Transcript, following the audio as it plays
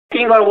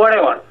or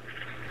whatever.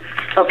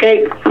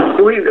 Okay,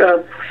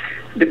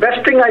 the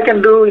best thing I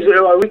can do is,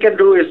 we can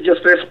do is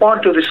just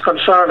respond to this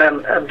concern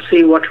and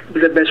see what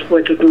is the best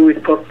way to do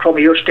it from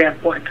your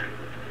standpoint.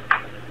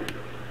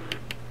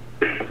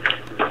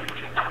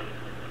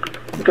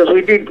 Because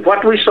we did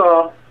what we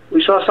saw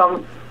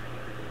some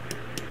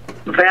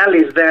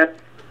valleys that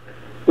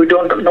we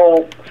don't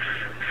know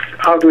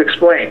how to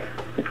explain.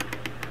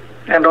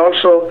 And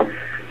also,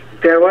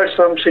 there were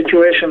some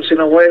situations in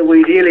a way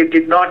we really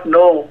did not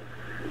know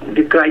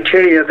the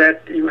criteria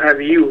that you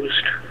have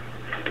used.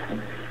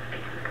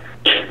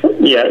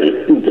 Yeah,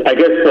 I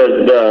guess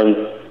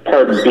the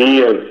part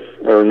B of,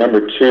 or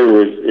number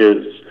 2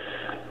 is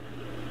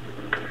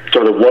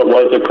sort of what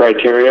was the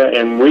criteria,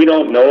 and we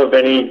don't know of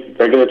any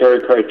regulatory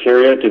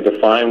criteria to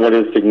define what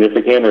is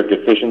significant or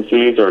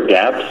deficiencies or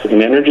gaps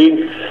in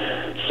energy.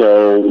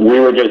 So we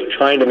were just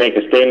trying to make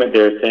a statement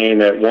there saying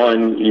that,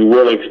 one, you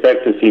will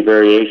expect to see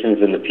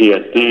variations in the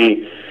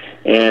PSD,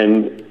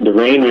 and the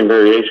range of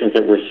variations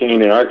that we're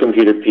seeing in our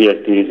computed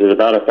PSDs is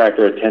about a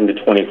factor of 10 to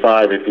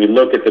 25 if you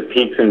look at the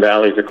peaks and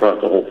valleys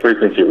across the whole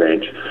frequency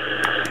range.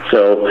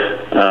 So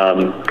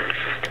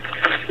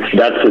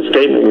that's the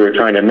statement we were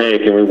trying to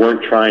make, and we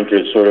weren't trying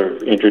to sort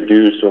of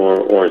introduce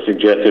or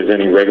suggest there's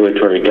any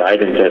regulatory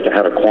guidance as to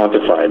how to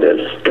quantify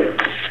this.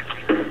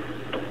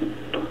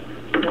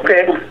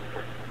 Okay.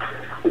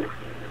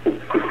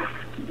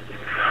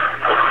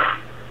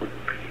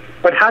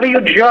 But how do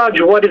you judge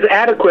what is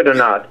adequate or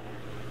not?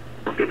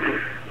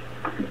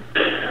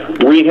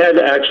 We had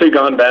actually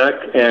gone back,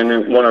 and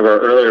in one of our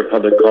earlier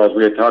public calls,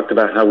 we had talked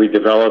about how we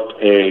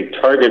developed a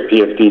target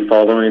PSD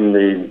following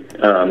the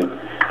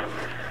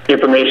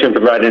information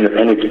provided in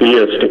Appendix B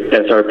of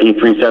SRP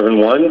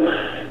 371.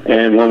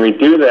 And when we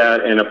do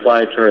that and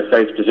apply it to our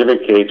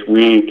site-specific case,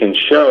 we can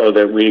show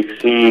that we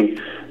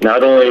exceed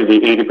not only the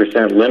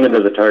 80% limit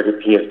of the target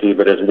PSD,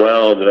 but as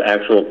well the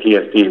actual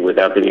PSD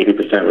without the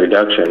 80%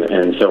 reduction.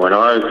 And so in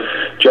our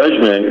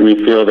judgment, we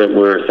feel that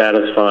we're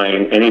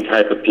satisfying any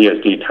type of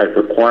PSD type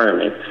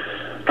requirement.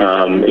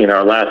 In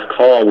our last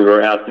call, we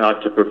were asked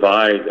not to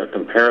provide a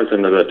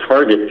comparison of the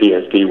target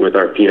PSD with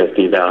our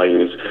PSD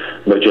values,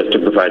 but just to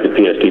provide the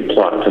PSD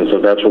plots, and so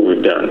that's what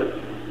we've done.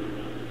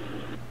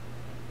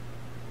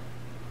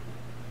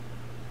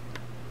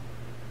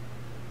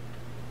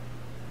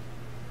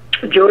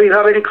 Joe, you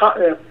have any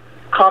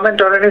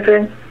comment or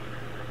anything?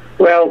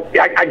 Well,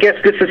 I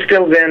guess this is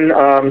still then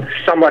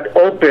somewhat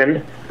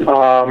open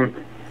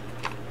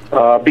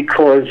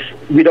because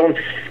we don't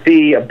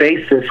see a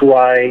basis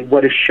why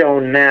what is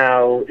shown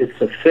now is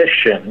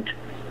sufficient.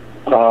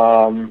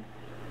 What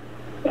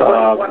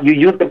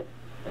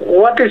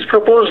is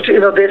proposed?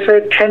 They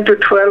say 10 to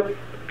 12,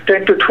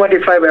 10 to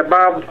 25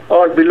 above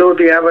or below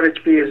the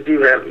average PSD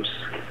values.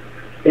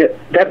 Yeah,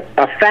 that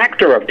a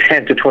factor of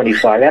 10 to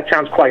 25. That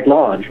sounds quite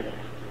large.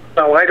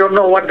 No, I don't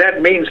know what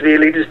that means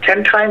really. Is it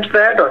 10 times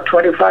that or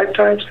 25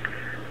 times?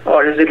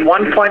 Or is it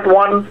 1.1,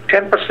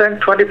 10%,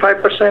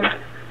 25%?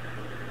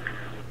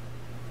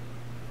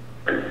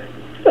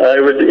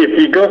 If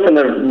you go from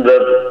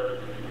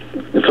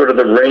the sort of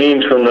the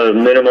range from the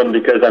minimum,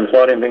 because I'm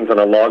plotting things on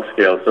a log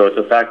scale, so it's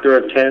a factor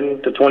of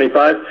 10 to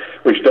 25,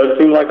 which does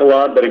seem like a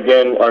lot, but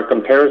again, our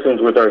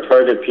comparisons with our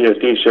target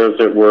PSD shows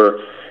that we're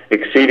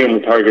exceeding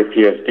the target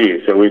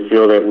PSD, so we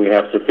feel that we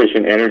have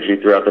sufficient energy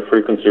throughout the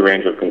frequency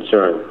range of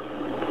concern.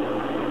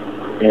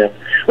 Yeah.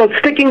 Well,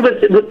 sticking with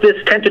this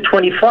 10 to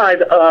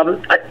 25,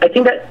 I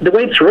think that the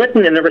way it's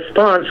written in the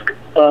response,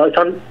 if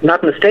I'm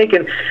not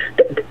mistaken,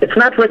 it's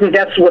not written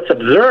that's what's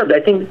observed. I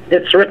think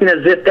it's written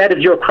as if that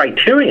is your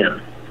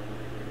criterion.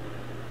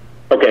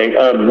 Okay,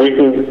 we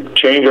can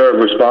change our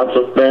response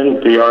then,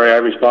 the RAI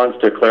response,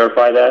 to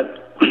clarify that.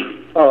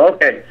 Oh,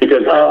 okay.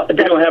 Because we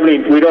don't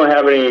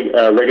have any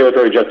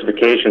regulatory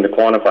justification to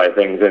quantify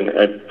things, and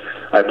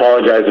I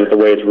apologize if the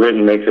way it's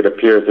written makes it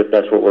appear as if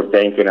that's what we're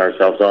banking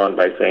ourselves on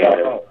by saying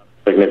it's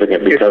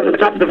significant because of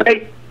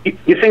it.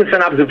 You think it's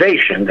an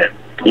observation then?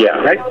 Yeah.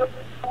 Right?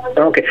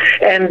 Okay.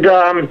 And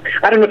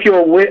I don't know if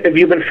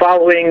you've been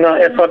following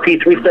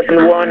SRP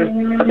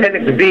 371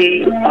 Appendix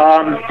B.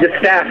 The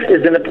staff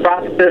is in the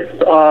process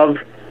of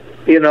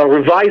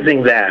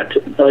revising that.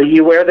 Are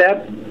you aware of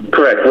that?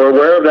 Correct. We're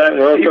aware of that,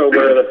 and we're also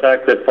aware of the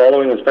fact that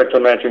following the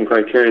spectral matching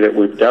criteria that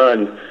we've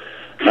done,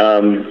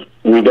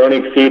 we don't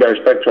exceed our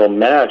spectral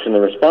match in the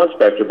response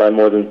spectra by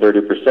more than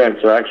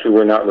 30%. So actually,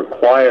 we're not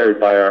required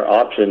by our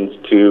options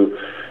to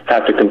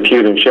have to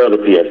compute and show the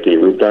PSD.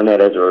 We've done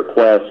that as a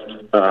request,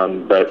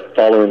 but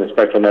following the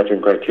spectral matching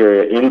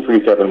criteria in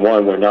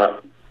 371, we're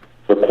not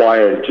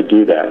required to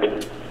do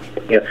that.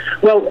 Yeah.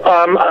 Well,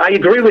 I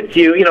agree with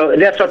you.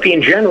 The SRP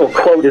in general,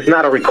 quote, is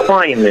not a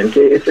requirement.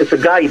 It's a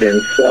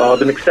guidance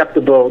of an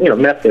acceptable,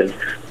 method.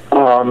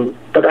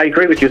 But I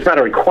agree with you. It's not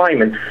a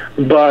requirement.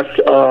 But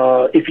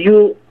if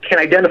you can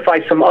identify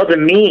some other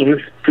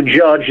means to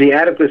judge the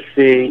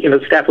adequacy,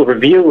 staff will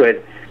review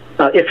it.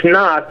 If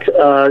not,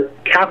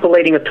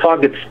 calculating a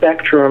target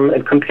spectrum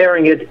and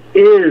comparing it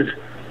is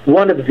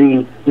one of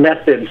the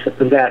methods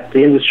that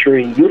the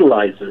industry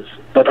utilizes.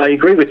 But I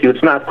agree with you.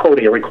 It's not, quote,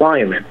 a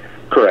requirement.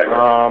 Correct.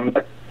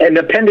 And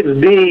Appendix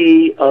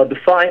B, the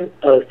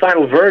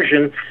final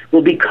version,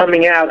 will be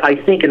coming out, I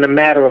think, in a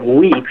matter of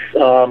weeks.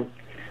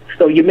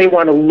 So you may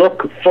want to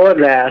look for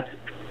that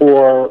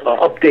for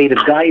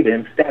updated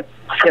guidance. That,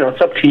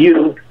 it's up to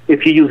you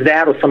if you use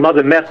that or some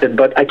other method.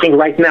 But I think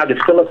right now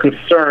there's still a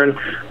concern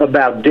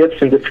about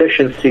dips and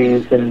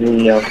deficiencies in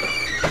the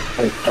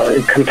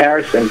in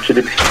comparison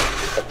to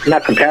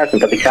not comparison,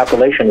 but the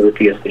calculation of the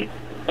PSD.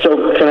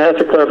 So can I ask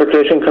a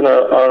clarification? On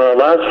our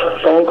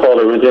last phone call,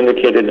 it was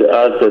indicated to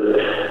us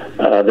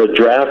that the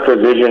draft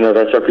revision of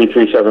SRP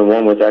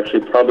 371 was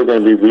actually probably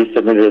going to be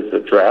resubmitted as a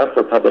draft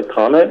for public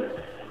comment,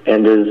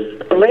 and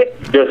just make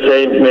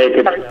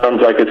it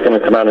sounds like it's going to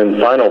come out in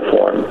final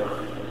form.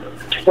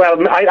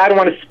 Well, I don't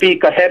want to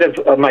speak ahead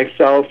of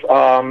myself.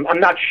 I'm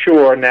not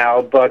sure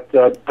now, but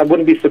I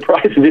wouldn't be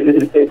surprised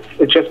if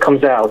it just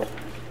comes out.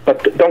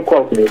 But don't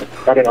quote me.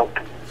 I don't know.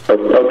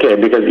 Okay,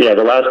 because,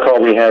 the last call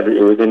we had,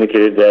 it was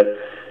indicated that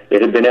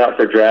it had been out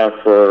for draft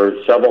for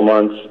several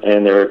months,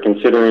 and they were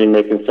considering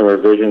making some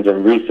revisions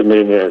and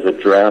resubmitting it as a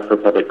draft for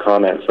public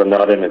comment, so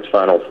not in its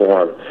final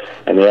form.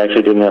 And they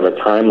actually didn't have a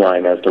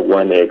timeline as to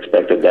when they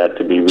expected that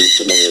to be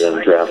resubmitted in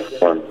a draft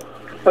form.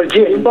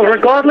 Well,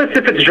 regardless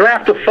if it's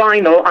draft or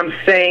final, I'm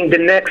saying the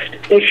next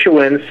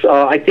issuance,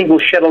 I think, will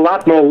shed a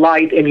lot more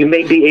light, and you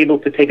may be able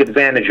to take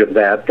advantage of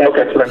that.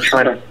 That's what I'm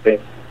trying to say.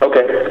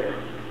 Okay.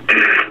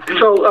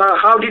 So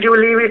how did you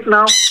leave it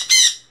now?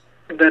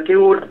 That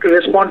you would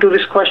respond to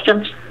these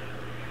questions?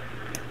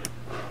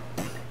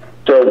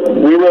 So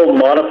we will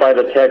modify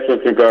the text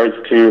with regards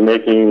to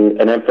making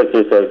an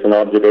emphasis as an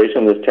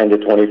observation, this 10 to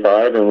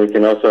 25, and we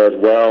can also as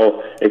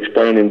well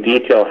explain in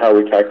detail how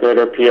we calculate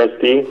our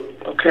PSD.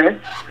 Okay.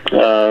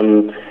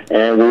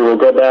 And we will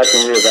go back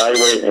and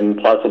reevaluate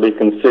and possibly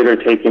consider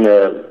taking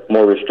a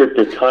more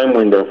restricted time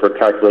window for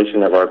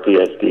calculation of our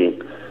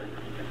PSD.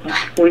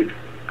 All right.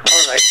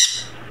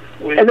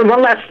 And then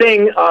one last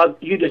thing,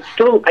 you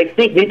still, I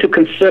think, need to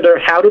consider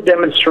how to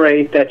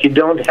demonstrate that you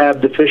don't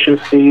have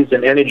deficiencies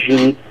in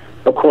energy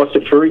across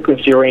the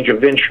frequency range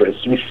of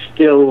interest. We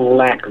still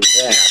lack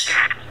that.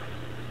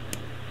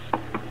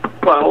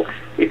 Well,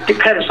 it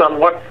depends on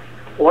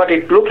what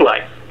it looked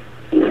like.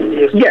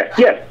 Yes.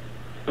 Yeah.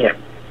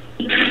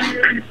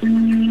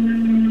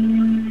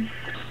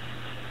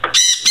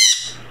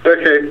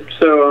 Okay,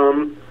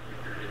 so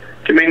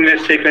Dominion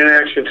has taken an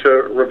action to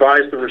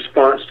revise the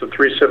response to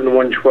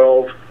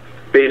 37112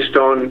 based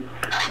on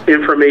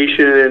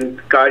information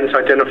and guidance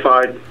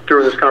identified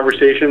during this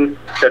conversation.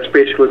 That's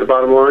basically the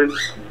bottom line.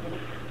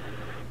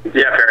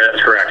 Yeah, fair,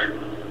 that's correct.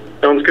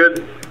 Sounds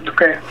good?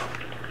 Okay.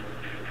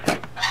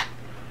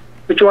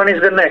 Which one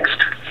is the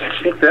next?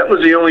 That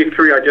was the only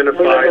three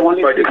identified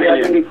by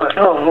Dominion.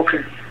 Oh,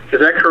 okay. Is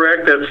that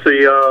correct? That's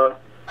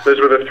those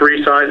were the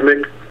three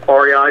seismic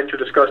REIs to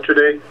discuss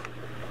today?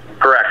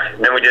 Correct.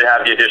 Then we did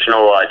have the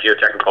additional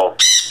geotechnical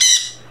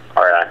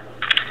REI.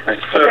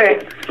 So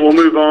Okay. We'll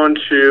move on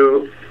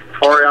to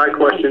REI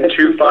question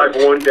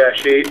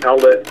 251-8. I'll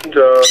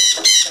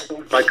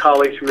let my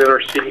colleagues from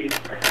NRC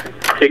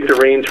take the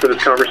reins for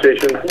this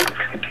conversation.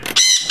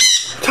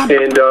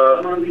 And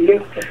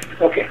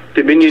Okay.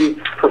 Dominion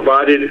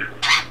provided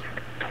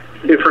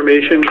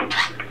information.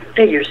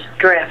 Figures,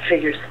 draft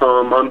figures.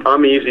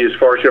 I'm easy as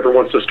far as whoever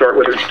wants to start,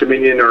 whether it's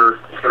Dominion or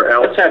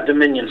Al. Let's have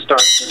Dominion start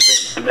since they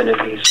submitted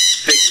these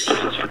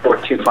figures. This is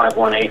report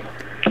 2518.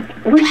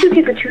 Where did you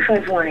get the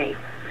 2518?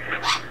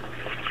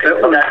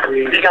 Speak on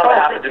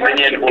behalf of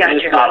Dominion.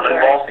 Gotcha.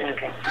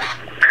 Okay.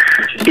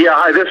 Yeah,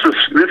 hi, this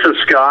is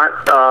Scott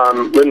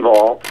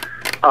Linval,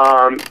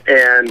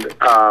 and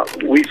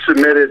we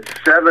submitted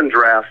 7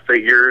 draft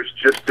figures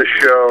just to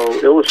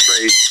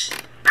illustrate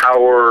how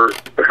we're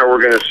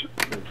going to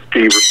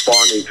be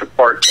responding to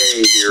Part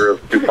A here of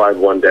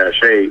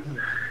 251-8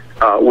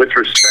 with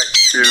respect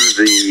to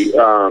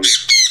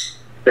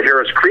the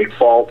Harris Creek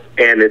Fault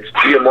and its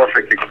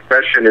geomorphic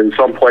expression in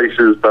some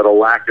places, but a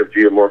lack of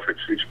geomorphic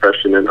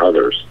expression in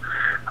others.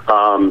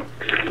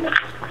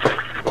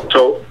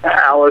 So,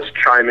 Alice,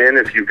 chime in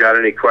if you've got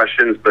any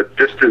questions, but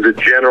just as a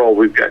general,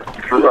 we've got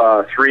 2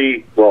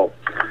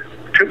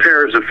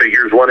 pairs of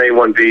figures, 1A,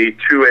 1B,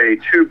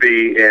 2A,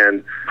 2B,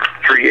 and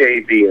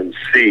 3A, B, and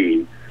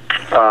C.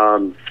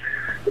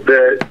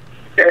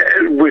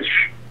 Which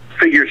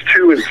figures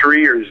 2 and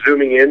 3 are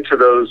zooming into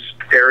those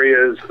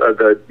areas,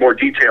 the more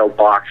detailed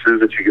boxes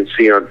that you can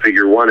see on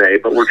figure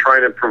 1A, but we're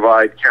trying to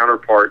provide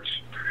counterparts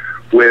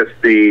with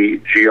the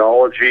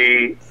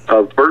geology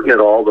of Burton et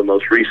al., the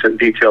most recent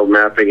detailed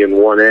mapping in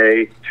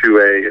 1A,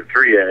 2A, and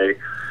 3A,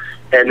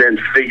 and then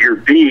figure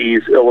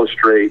B's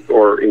illustrate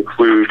or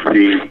include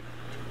a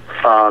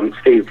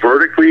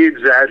vertically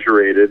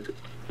exaggerated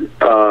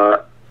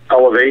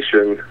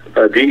elevation,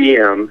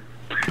 DEM,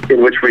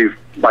 in which we've,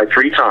 by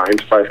 3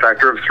 times, by a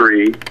factor of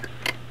 3,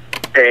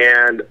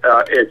 and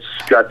it's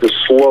got the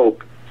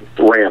slope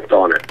ramped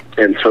on it.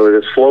 And so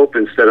the slope,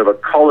 instead of a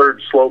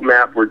colored slope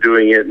map, we're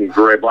doing it in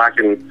gray, black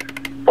and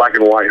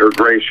white, or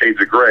gray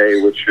shades of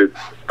gray, which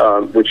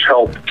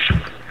help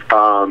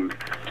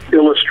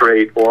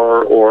illustrate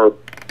or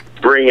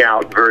bring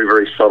out very,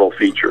 very subtle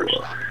features.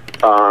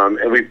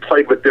 And we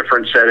played with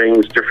different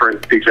settings,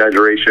 different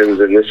exaggerations,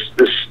 and this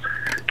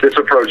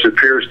approach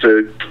appears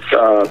to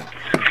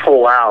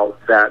pull out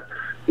that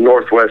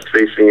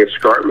northwest-facing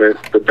escarpment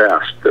the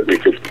best that we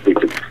could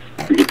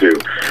do.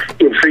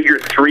 In Figure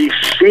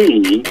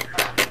 3C,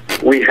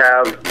 we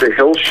have the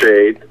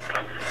hillshade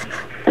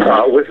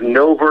with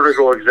no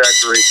vertical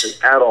exaggeration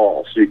at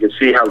all, so you can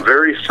see how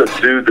very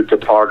subdued the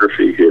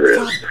topography here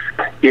is.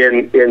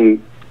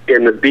 In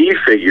the B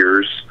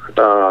figures,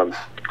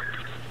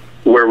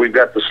 where we've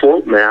got the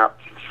slope map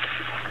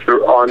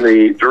on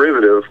the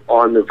derivative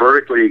on the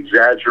vertically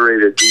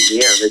exaggerated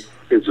DEM,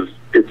 it's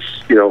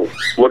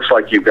looks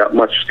like you've got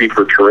much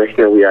steeper terrain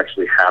than we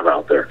actually have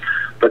out there.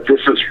 But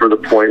this is for the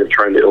point of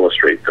trying to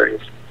illustrate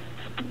things.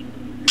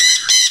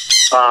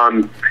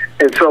 And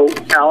so,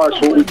 Alice,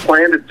 what we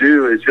plan to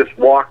do is just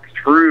walk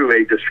through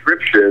a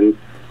description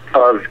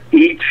of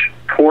each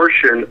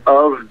portion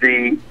of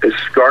the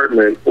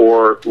escarpment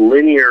or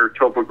linear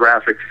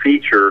topographic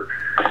feature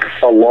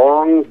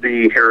along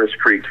the Harris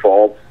Creek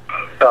Fault,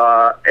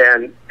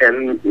 and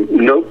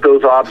note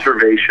those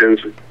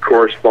observations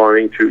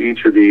corresponding to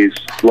each of these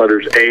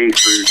letters A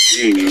through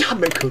G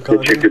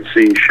that you could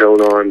see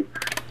shown on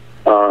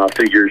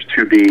figures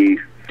 2B,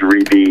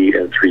 3B,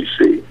 and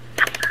 3C.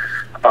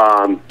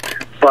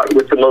 But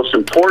with the most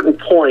important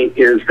point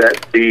is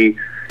that the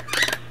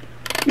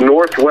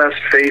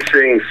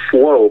northwest-facing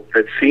slope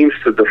that seems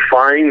to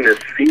define this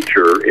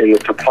feature in the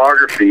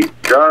topography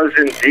does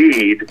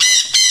indeed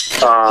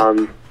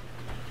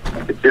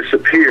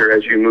disappear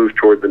as you move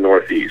toward the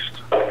northeast.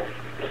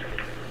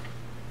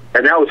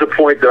 And that was a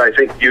point that I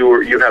think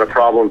you had a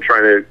problem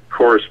trying to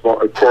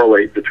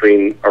correlate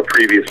between our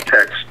previous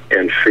text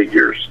and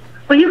figures.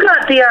 Well, you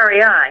got the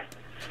REI.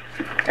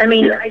 I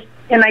mean, yeah.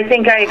 I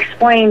think I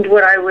explained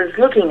what I was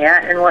looking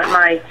at and what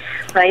my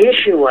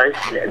issue was,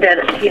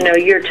 that,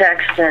 your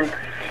text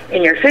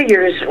and your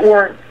figures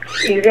weren't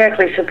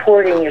exactly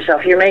supporting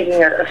yourself. You're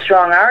making a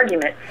strong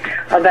argument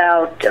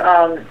about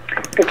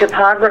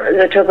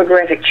the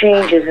topographic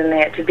changes in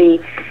that to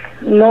be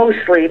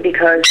mostly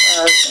because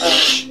of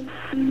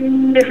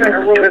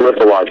different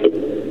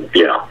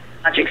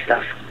logic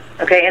stuff.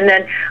 Okay, and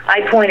then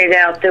I pointed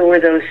out there were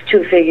those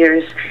two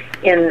figures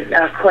in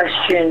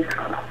question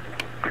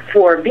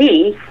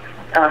 4B,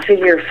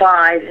 figure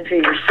 5 and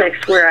figure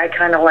 6, where I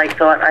kind of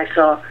thought I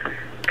saw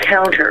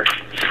counter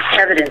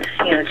evidence,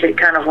 to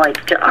kind of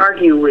to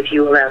argue with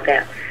you about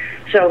that.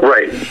 So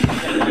right.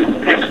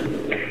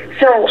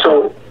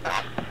 So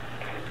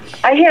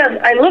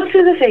I looked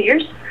through the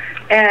figures,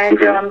 and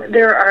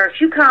there are a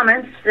few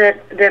comments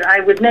that I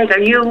would make. Are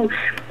you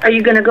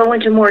going to go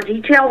into more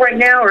detail right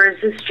now, or is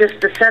this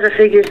just a set of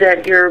figures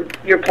that you're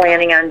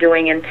planning on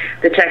doing, and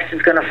the text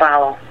is going to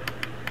follow?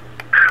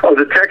 Oh,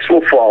 the text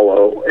will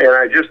follow,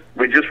 and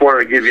we just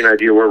wanted to give you an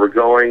idea where we're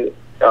going.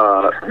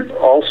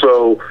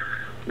 Also,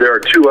 there are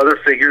two other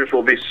figures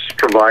we'll be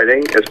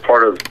providing as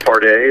part of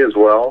Part A as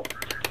well,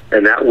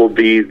 and that will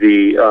be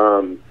the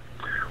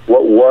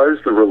what was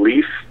the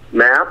relief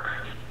map,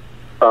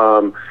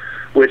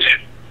 which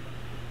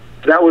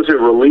that was a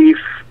relief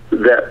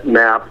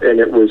map, and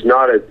it was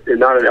not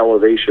an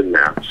elevation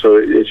map. So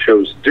it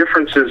shows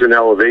differences in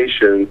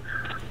elevation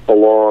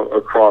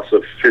across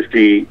a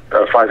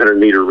 500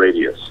 meter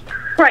radius.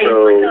 Right,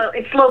 so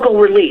it's local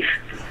relief.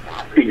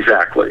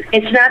 Exactly.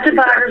 It's not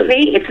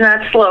topography, It's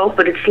not slope,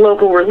 but it's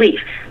local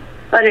relief.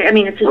 But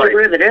it's a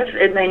derivative,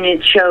 and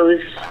it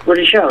shows what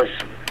it shows.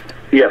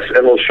 Yes,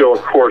 and we'll show a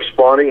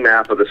corresponding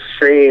map of the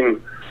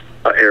same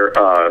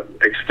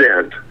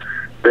extent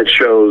that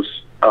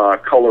shows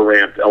color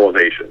ramped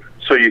elevation.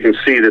 So you can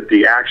see that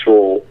the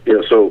actual,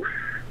 so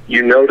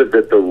you noted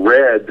that the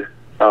red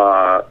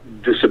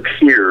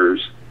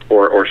disappears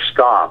or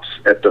stops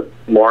at the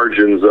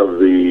margins of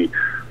the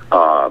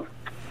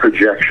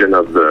projection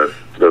of the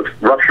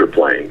rupture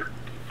plane.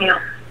 Yeah.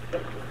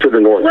 To the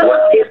northwest.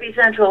 Well, the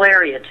epicentral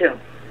area too.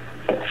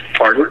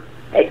 Pardon?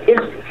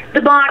 It's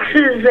the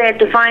boxes that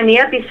define the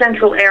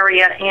epicentral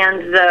area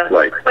and the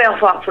whale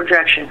fault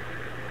projection.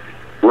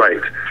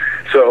 Right.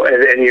 So,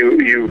 and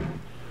you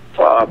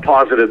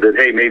posited that,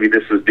 hey, maybe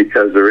this is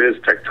because there is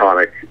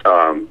tectonic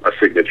a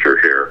signature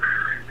here.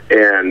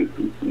 And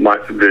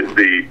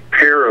the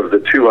pair of the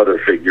two other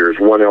figures,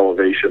 one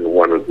elevation,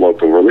 one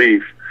local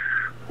relief,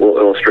 will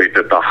illustrate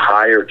that the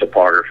higher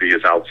topography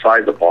is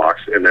outside the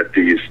box, and that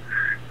the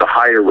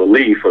higher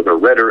relief or the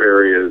redder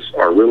areas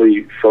are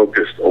really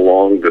focused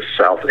along the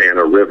South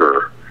Anna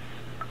River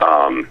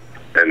and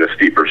the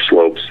steeper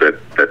slopes that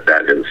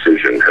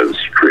incision has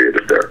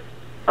created there.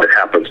 It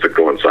happens to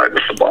coincide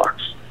with the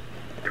box.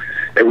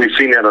 And we've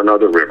seen that on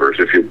other rivers.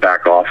 If you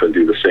back off and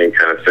do the same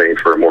kind of thing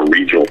for a more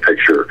regional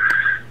picture,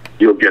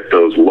 you'll get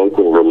those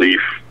local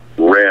relief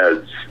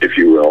reds, if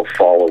you will,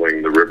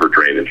 following the river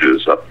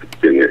drainages up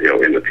in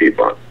the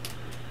Piedmont.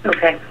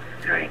 Okay,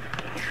 all right.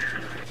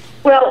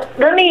 Well,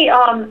 let me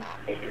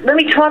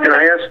talk. Can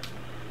I ask?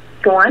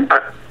 Go on.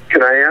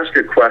 Can I ask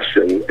a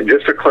question?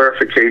 Just a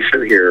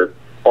clarification here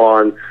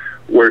on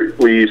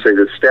where you say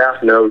the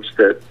staff notes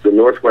that the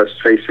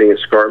northwest-facing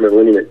escarpment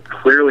lineament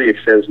clearly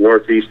extends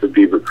northeast of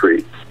Beaver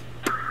Creek.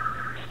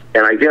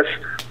 And I guess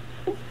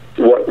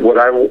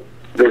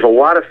there's a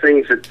lot of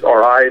things that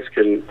our eyes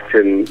can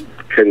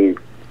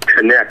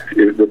connect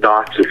the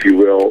dots, if you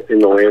will, in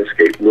the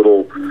landscape.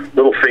 Little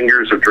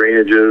fingers of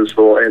drainages,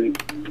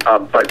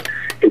 but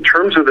in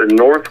terms of the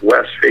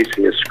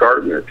northwest-facing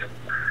escarpment,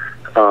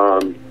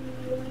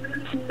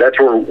 that's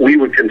where we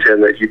would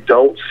contend that you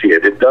don't see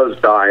it. It does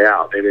die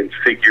out, and in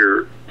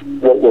figure,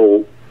 what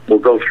we'll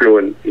go through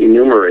and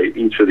enumerate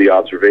each of the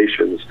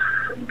observations.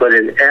 But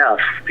in F,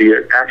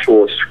 the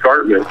actual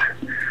escarpment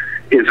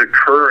is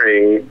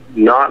occurring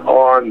not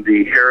on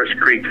the Harris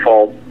Creek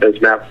Fault as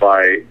mapped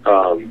by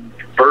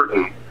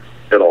Burton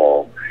at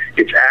all.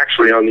 It's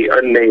actually on the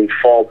unnamed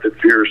fault that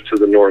veers to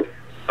the north,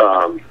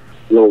 a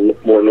little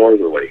more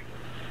northerly.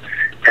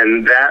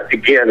 And that,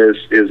 again, is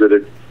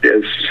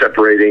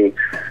separating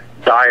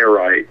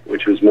diorite,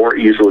 which is more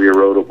easily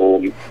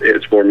erodible.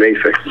 It's more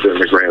mafic than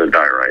the granite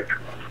diorite.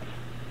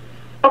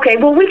 Okay,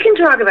 well, we can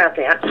talk about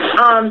that.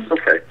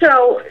 Okay.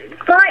 So,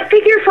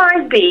 figure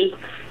 5B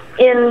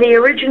in the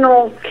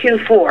original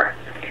Q4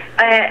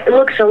 it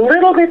looks a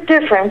little bit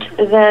different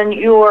than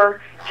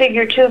your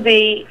figure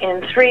 2B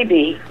and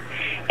 3B.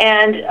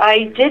 And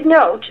I did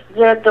note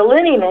that the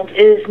lineament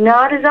is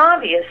not as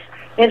obvious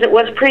as it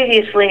was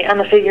previously on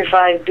the figure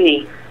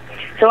 5B.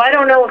 So I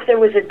don't know if there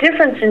was a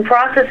difference in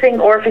processing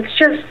or if it's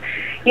just,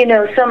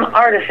 some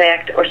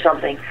artifact or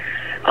something.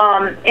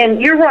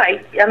 And you're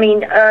right. I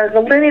mean,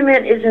 the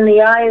lineament is in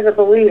the eye of the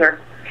believer.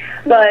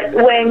 But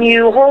when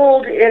you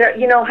hold it,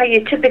 you know how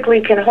you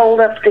typically can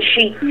hold up the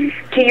sheet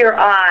to your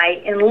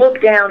eye and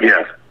look down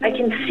at it. I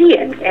can see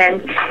it.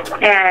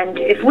 And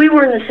if we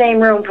were in the same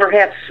room,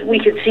 perhaps we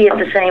could see it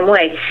the same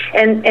way.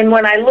 And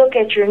when I look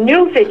at your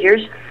new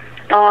figures,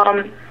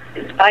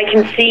 I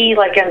can see,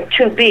 like on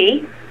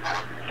 2B,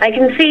 I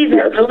can see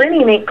that the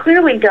lineament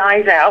clearly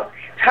dies out.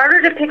 It's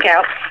harder to pick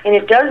out, and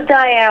it does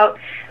die out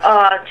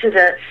to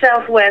the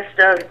southwest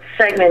of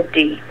segment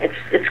D.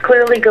 It's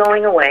clearly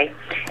going away.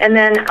 And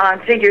then on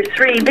figure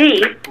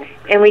 3B,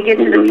 and we get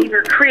to the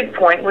Beaver Creek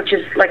point, which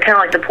is kind of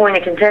like the point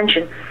of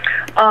contention.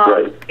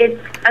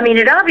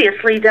 It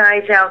obviously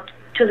dies out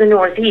to the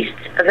northeast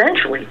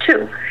eventually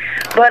too,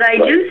 but I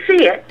do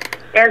see it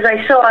as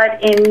I saw it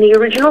in the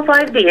original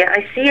 5B.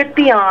 I see it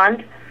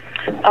beyond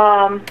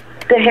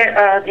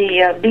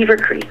the Beaver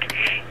Creek,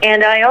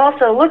 and I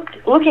also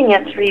looking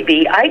at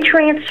 3B. I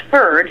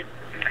transferred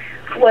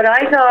what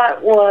I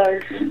thought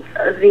was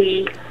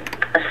the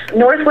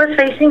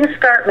northwest-facing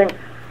escarpment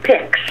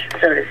picks,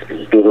 so to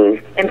speak,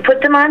 and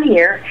put them on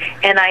here,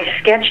 and I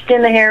sketched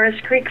in the Harris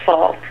Creek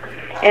Fault,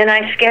 and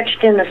I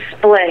sketched in the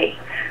splay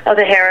of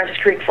the Harris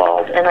Creek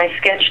Fault, and I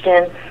sketched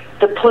in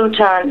the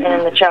Pluton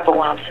and the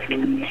Chappawampsic.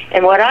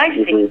 And what I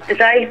see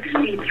is I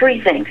see three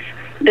things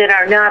that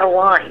are not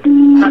aligned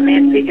on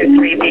that figure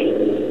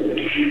 3B.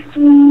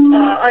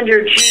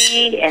 Under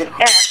G and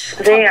F,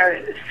 they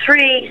are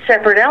three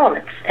separate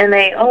elements, and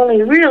they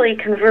only really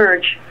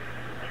converge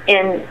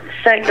in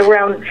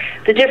around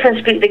the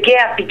difference, the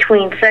gap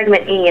between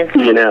segment E and C.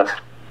 E and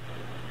F.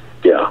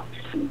 Yeah.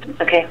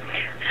 Okay.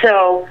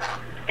 So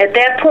at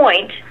that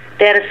point,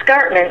 that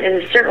escarpment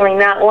is certainly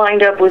not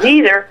lined up with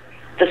either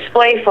the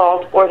Splay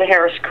Fault or the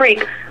Harris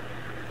Creek,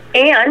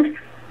 and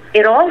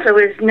it also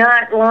is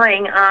not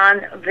lying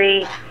on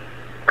the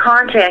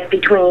contact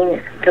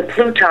between the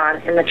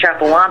Pluton and the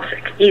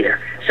Chappawampsic either.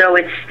 So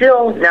it's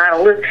still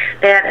not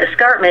that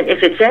escarpment,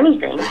 if it's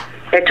anything,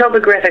 that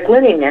topographic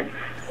lineament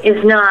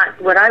is not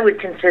what I would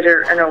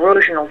consider an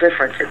erosional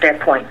difference at that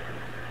point.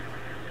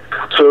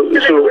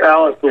 So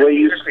Alice, the way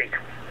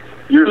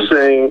you're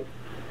saying,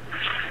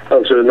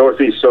 to the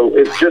northeast, so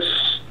it's just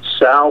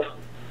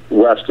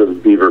southwest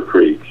of Beaver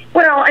Creek.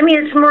 Well,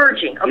 it's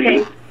merging,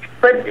 okay?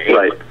 But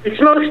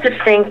it's most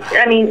distinct.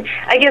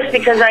 I guess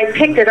because I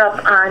picked it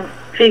up on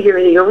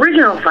the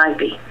original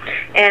 5B,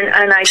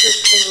 and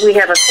we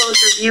have a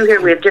closer view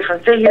here. We have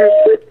different figures.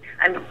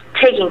 I'm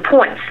taking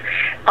points,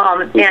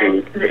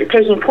 and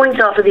taking points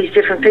off of these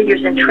different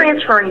figures and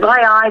transferring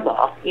by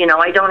eyeball.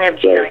 I don't have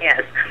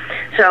GIS,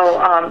 so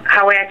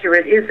how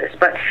accurate is this?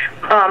 But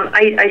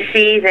I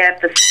see that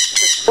the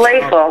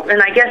Splay Fault,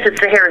 and I guess it's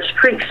the Harris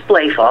Creek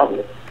Splay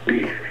Fault,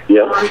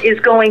 is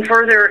going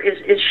further,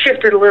 is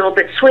shifted a little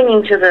bit,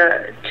 swinging to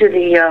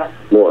the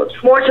north.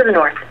 More to the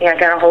north. Yeah, I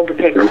got to hold the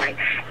paper right.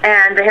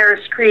 And the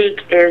Harris Creek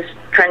is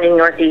trending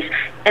northeast,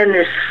 and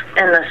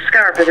the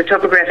scarp, or the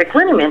topographic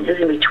lineament, is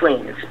in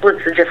between. It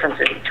splits the difference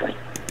in between.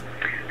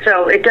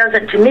 So it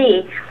doesn't, to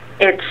me,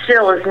 it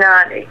still is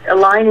not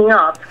lining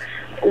up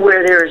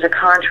where there is a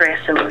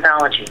contrast in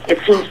lithology. It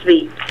seems to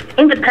be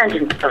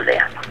independent of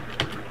that.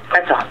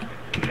 That's all.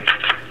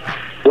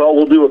 Well,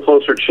 we'll do a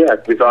closer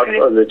check. We thought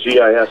on the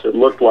GIS it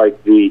looked like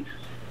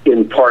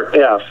in part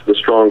F, the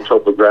strong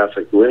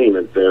topographic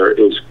lineament there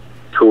is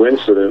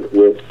coincident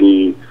with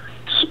the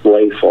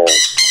Splay Fault,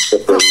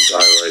 separating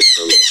diorite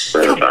from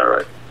granite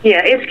diorite.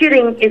 Yeah, it's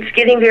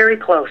getting very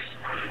close.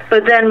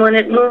 But then when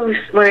it moves,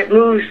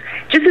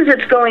 just as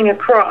it's going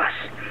across,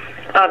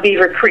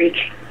 Beaver Creek,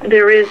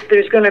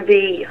 there's going to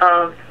be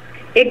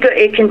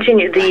it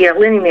continues. The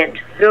lineament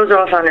goes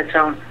off on its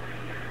own,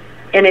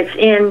 and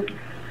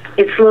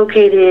it's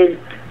located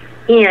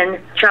in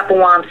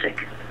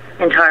Chapawamsek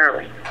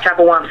entirely,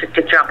 Chapawamsek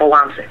to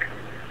Chapawamsek.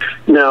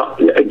 Now,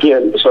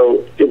 again,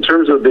 so in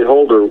terms of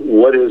beholder,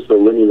 what is the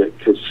lineament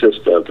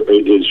consist of?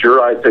 Is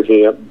your eye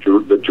picking up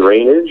the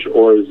drainage,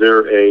 or is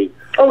there a...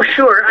 Oh,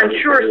 sure. I'm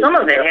sure some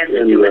of it has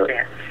to do with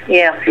that.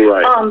 Yeah.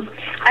 Right.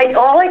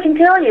 All I can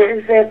tell you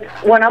is that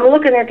when I'm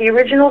looking at the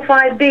original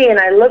 5B and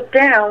I look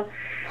down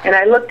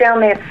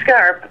that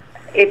scarp,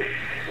 it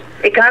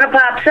kind of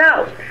pops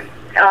out,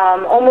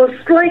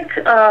 almost like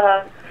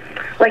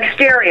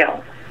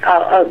stereo.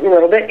 A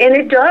little bit, and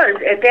it does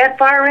at that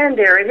far end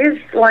there. It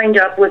is lined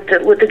up with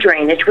the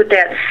drainage, with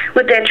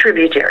that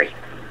tributary.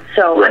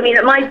 So right. I mean,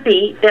 that might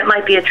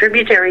be a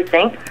tributary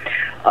thing,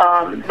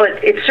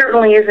 but it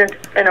certainly isn't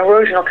an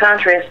erosional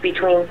contrast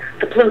between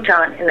the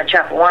Pluton and the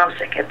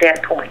Chapawamsek at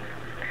that point.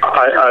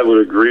 I would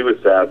agree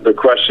with that. The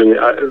question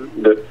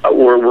that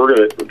we're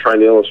going to try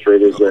to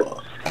illustrate is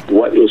that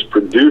what is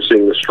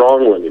producing the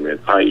strong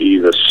lineament, i.e.,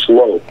 the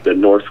slope, the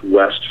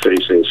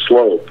northwest-facing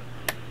slope.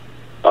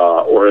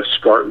 Or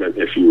escarpment,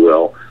 if you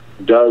will,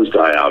 does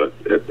die out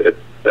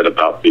at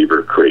about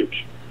Beaver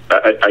Creek.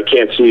 I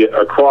can't see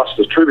across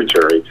the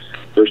tributary.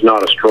 There's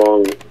not a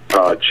strong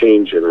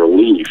change in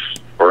relief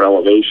or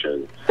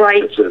elevation.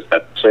 Right. It's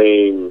that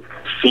same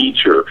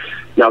feature.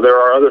 Now there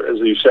are other, as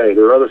you say,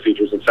 there are other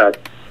features. In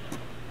fact,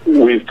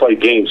 we've played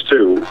games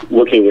too.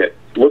 Looking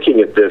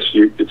at this,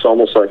 it's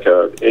almost like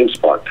a ink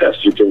spot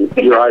test.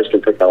 Your eyes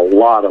can pick out a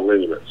lot of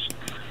lineaments.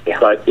 Yeah.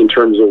 But in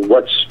terms of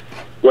what's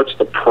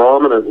the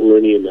prominent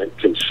lineament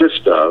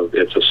consist of?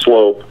 It's a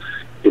slope.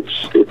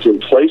 It's in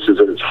places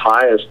at its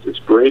highest, its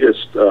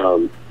greatest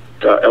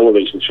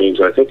elevation change.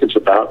 I think it's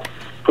about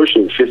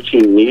pushing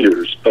 15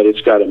 meters, but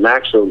it's got a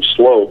maximum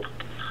slope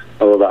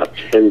of about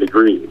 10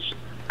 degrees.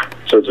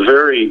 So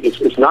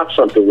it's not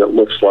something that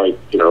looks like,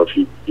 if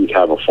you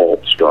have a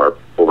fault scarp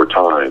over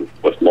time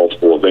with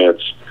multiple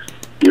events,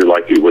 you're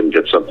likely wouldn't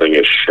get something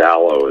as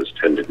shallow as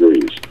 10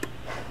 degrees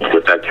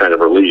with that kind of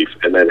relief,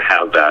 and then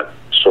have that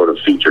sort of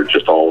feature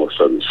just all of a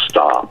sudden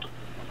stop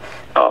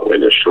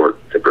in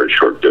a very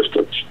short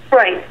distance.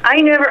 Right. I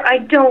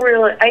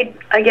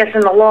guess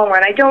in the long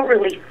run, I don't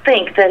really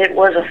think that it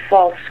was a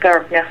fault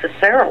scarp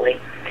necessarily.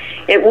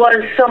 It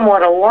was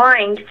somewhat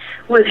aligned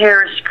with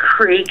Harris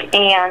Creek,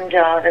 and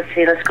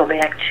let's go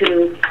back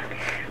to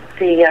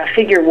the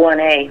figure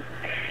 1A.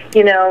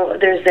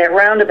 There's that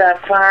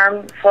roundabout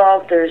farm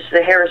fault, there's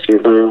the Harris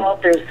Creek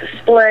fault, there's the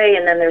splay,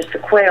 and then there's the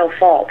Quail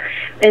fault.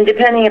 And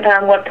depending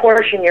upon what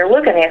portion you're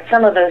looking at,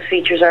 some of those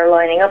features are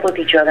lining up with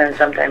each other, and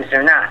sometimes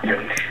they're not.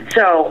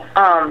 So,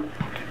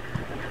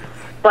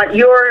 but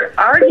your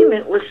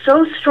argument was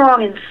so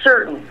strong and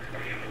certain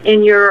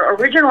in your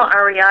original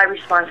REI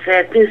response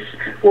that this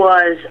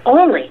was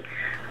only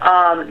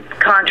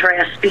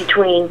contrast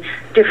between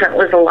different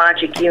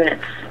lithologic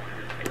units,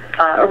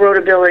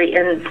 erodibility,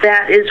 and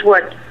that is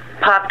what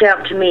popped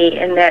out to me,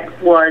 and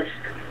that was,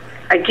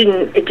 it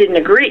didn't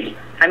agree.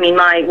 I mean,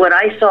 what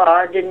I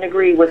saw didn't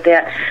agree with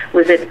that,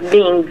 with it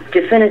being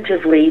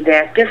definitively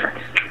that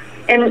difference.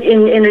 And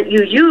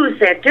you use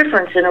that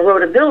difference in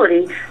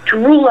erodibility to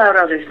rule out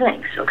other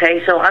things,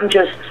 okay? So I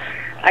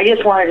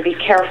just wanted to be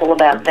careful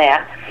about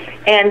that.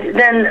 And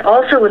then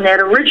also in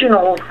that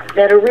original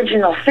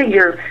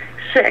figure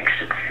 6,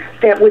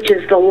 which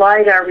is the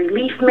LIDAR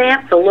relief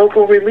map, the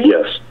local relief.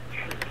 Yes.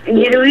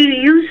 You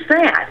use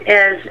that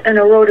as an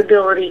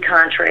erodibility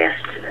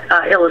contrast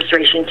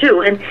illustration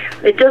too, and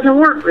it doesn't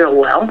work real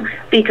well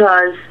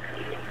because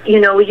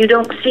you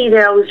don't see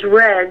those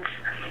reds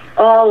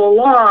all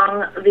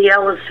along the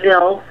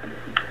Ellisville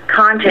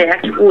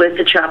contact with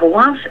the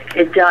Chapawamsek.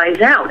 It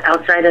dies out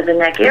outside of the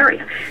neck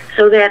area,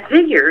 so that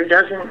figure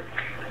doesn't,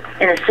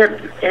 in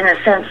a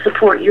sense,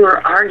 support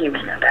your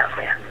argument about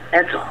that.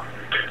 That's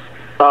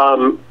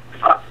all.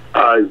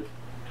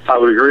 I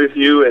would agree with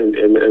you,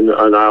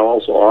 and I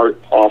also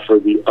offer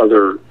the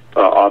other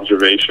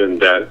observation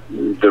that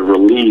the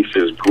relief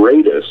is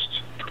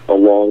greatest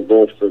along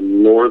both the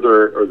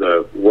northern or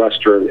the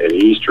western and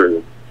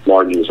eastern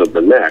margins of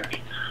the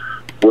neck,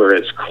 where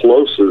it's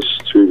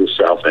closest to the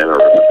South Anna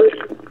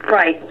River.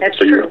 Right, that's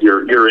so true.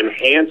 You're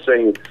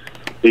enhancing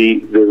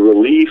the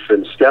relief,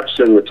 and steps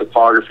in the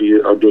topography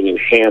are being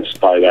enhanced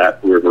by that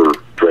river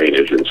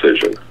drainage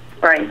incision.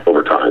 Right.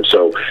 Over time.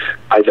 So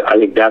I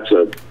think that's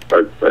the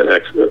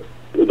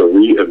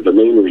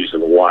main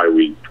reason why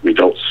we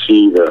don't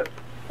see the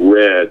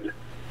red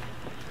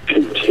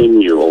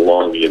continue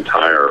along the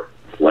entire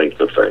length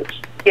of things.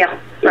 Yeah,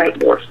 right.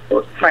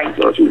 Right.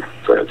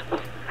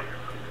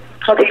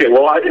 Okay,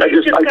 well,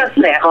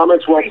 I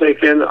comments well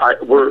taken.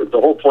 The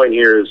whole point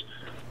here is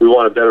we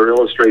want to better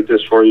illustrate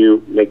this for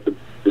you, make the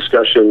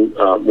discussion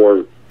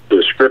more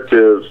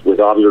descriptive with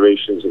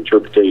observations,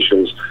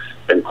 interpretations,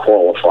 and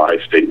qualify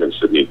statements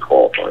that need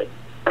qualifying.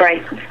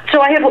 Right.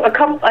 So I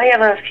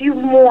have a few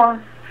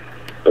more.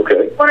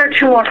 Okay. One or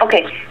two more.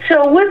 Okay.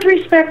 So with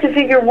respect to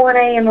figure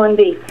 1A and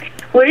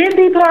 1B, Would it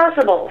be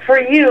possible for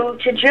you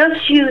to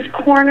just use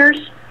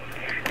corners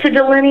to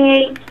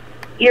delineate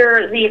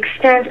the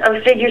extent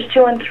of figures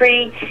 2 and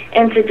 3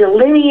 and to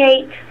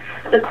delineate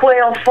the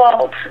quail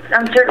fault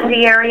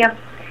uncertainty area?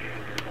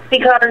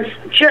 Because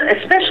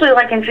especially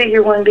like in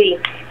figure 1B,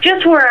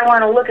 just where I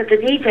want to look at the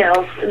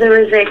details,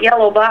 there is a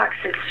yellow box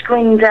that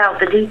screens out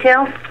the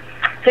details.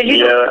 So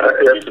you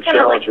that's the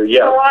challenger.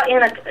 Yeah, draw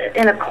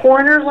in a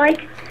corner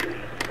like.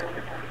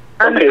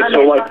 Okay,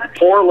 so like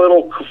four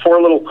little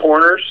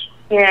corners.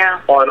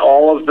 Yeah. On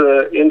all of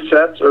the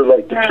insets, or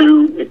like the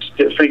two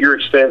figure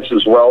extents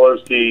as well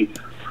as the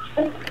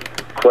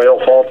quail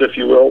fault, if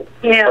you will.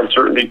 Yeah.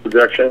 Uncertainty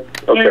projection.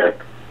 Okay.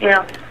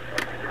 Yeah.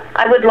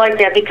 I would like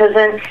that because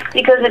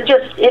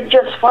it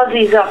just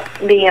fuzzies up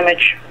the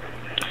image.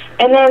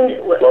 And then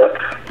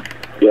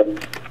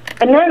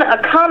And then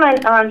a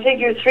comment on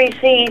figure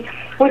 3C,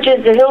 which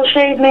is the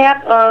hillshade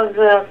map of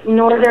the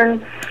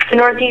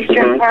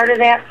northeastern part of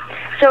that.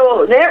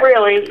 So that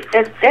really,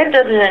 that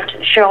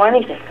doesn't show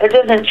anything. It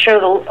doesn't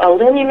show a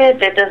lineament.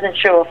 That doesn't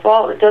show a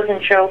fault. It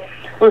doesn't show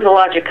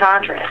lithologic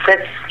contrast.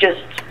 That's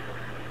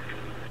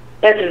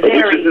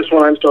very... Which is this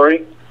one, I'm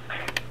sorry?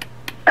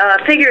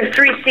 Figure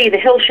 3C, the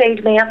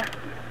hillshade map.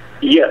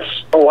 Yes.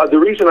 Oh, the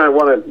reason we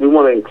want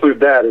to include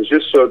that is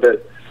just so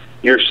that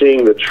you're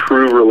seeing the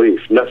true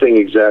relief, nothing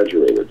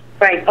exaggerated.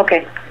 Right.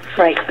 Okay.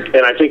 Right.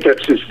 And I think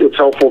it's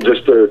helpful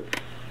just to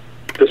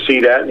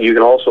see that. And you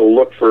can also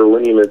look for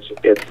lineaments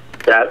at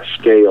that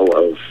scale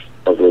of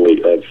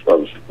relief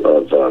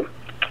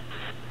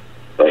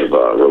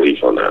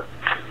relief on that.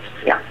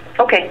 Yeah.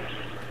 Okay.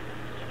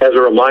 As a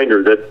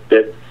reminder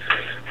that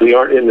we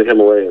aren't in the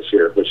Himalayas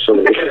here, which some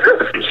of these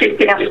are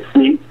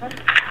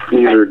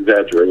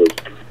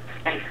exaggerated.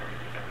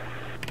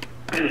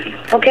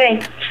 Okay.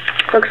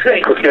 Looks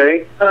good.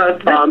 Okay.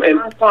 And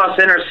boss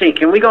NRC,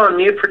 can we go on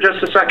mute for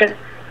just a second?